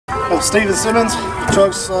I'm Steven Simmons.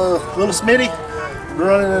 Truck's Little Smitty. We're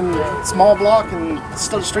running in small block and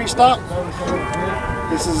street stock.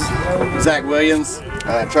 This is Zach Williams.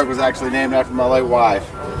 Truck was actually named after my late wife.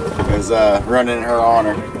 It was running in her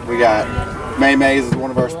honor. We got May Mays is one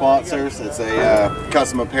of our sponsors. It's a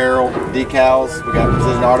custom apparel, decals. We got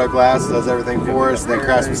Precision Auto Glass, does everything for us. And then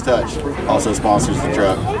Craftsman's Touch also sponsors the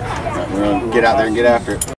truck. We're gonna get out there and get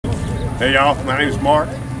after it. Hey y'all, my name is Mark,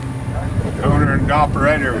 owner and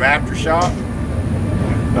operator of Aftershock.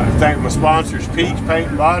 I thank my sponsors, Pete's Paint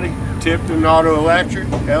and Body, Tipton Auto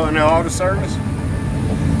Electric, L&L Auto Service.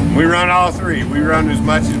 We run all three. We run as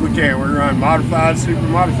much as we can. We run modified, super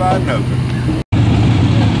modified, and open.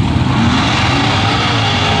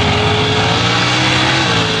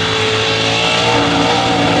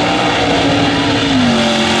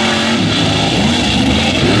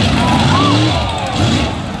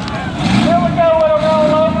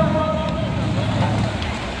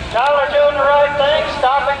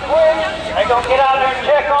 Stopping quick. They're going to get out there and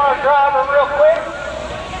check on our driver real quick.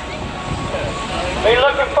 Be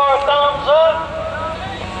looking for a thumbs up.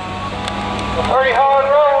 A pretty hard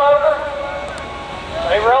rollover.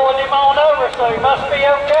 They rolling him on over, so he must be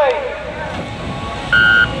okay.